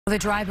The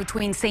drive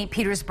between St.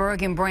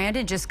 Petersburg and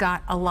Brandon just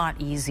got a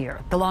lot easier.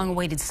 The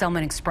long-awaited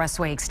Selmon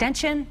Expressway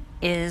Extension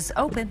is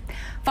open.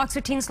 Fox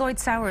 13's Lloyd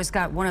Sowers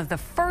got one of the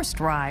first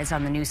rides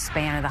on the new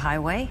span of the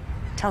highway.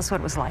 Tell us what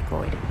it was like,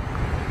 Lloyd.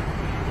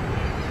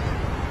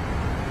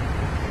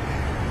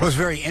 It was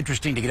very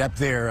interesting to get up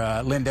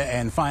there, Linda,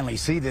 and finally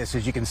see this.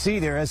 As you can see,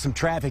 there is some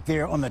traffic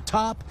there on the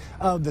top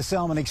of the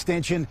Selmon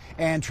Extension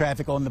and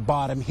traffic on the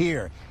bottom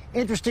here.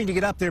 Interesting to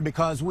get up there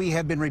because we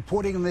have been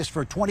reporting on this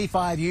for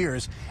 25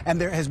 years, and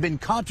there has been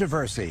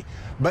controversy.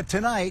 But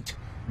tonight,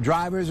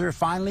 drivers are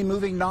finally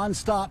moving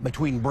nonstop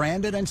between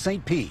Brandon and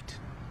St. Pete.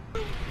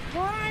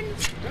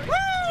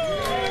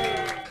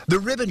 The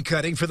ribbon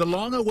cutting for the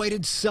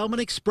long-awaited Selmon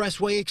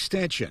Expressway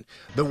Extension.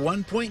 The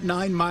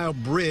 1.9-mile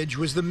bridge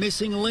was the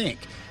missing link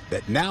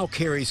that now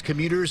carries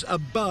commuters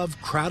above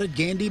crowded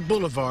Gandy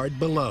Boulevard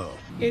below.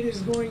 It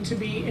is going to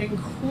be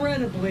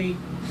incredibly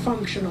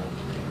functional.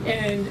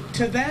 And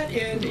to that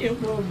end,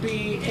 it will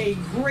be a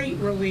great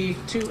relief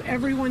to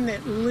everyone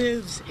that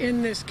lives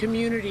in this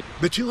community.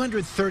 The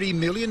 $230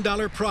 million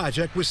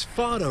project was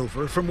fought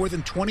over for more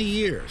than 20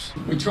 years.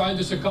 We tried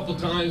this a couple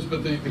times,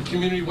 but the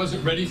community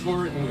wasn't ready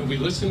for it, and we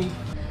listened.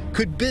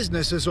 Could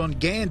businesses on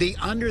Gandy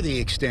under the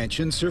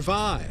extension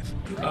survive?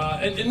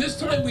 And this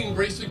time we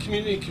embraced the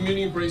community, and the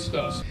community embraced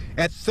us.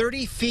 At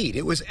 30 feet,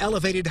 it was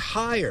elevated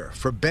higher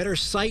for better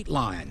sight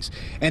lines,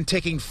 and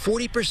taking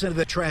 40% of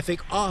the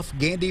traffic off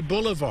Gandy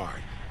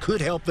Boulevard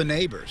could help the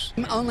neighbors.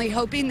 I'm only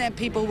hoping that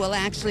people will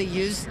actually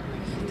use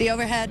the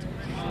overhead.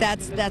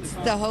 That's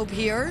the hope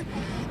here.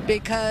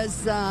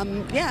 Because,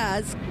 yeah,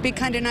 it'd be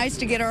kind of nice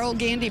to get our old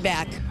Gandy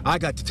back. I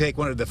got to take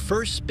one of the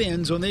first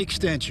spins on the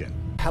extension.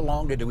 How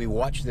long did we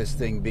watch this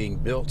thing being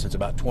built? Since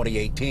about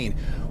 2018.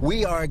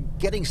 We are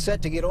getting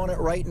set to get on it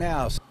right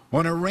now.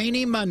 On a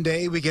rainy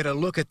Monday, we get a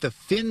look at the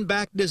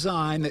fin-back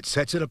design that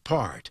sets it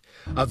apart.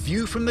 A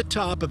view from the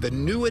top of the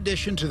new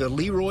addition to the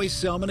Lee Roy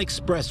Selmon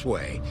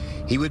Expressway.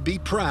 He would be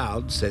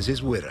proud, says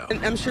his widow.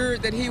 And I'm sure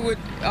that he would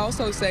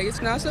also say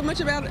it's not so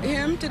much about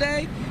him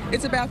today,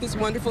 it's about this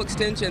wonderful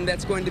extension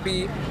that's going to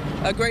be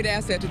a great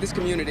asset to this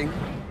community.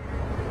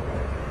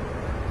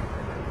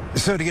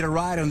 So to get a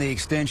ride on the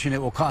extension,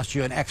 it will cost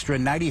you an extra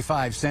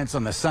 95 cents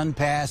on the Sun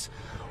Pass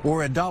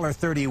or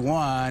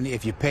 $1.31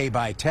 if you pay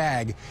by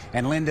tag.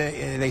 And Linda,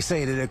 they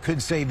say that it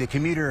could save the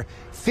commuter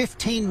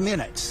 15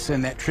 minutes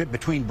in that trip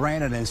between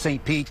Brandon and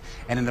St. Pete.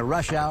 And in the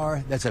rush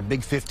hour, that's a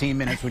big 15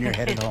 minutes when you're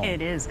headed home.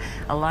 It is.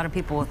 A lot of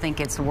people will think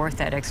it's worth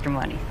that extra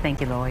money. Thank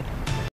you, Lloyd.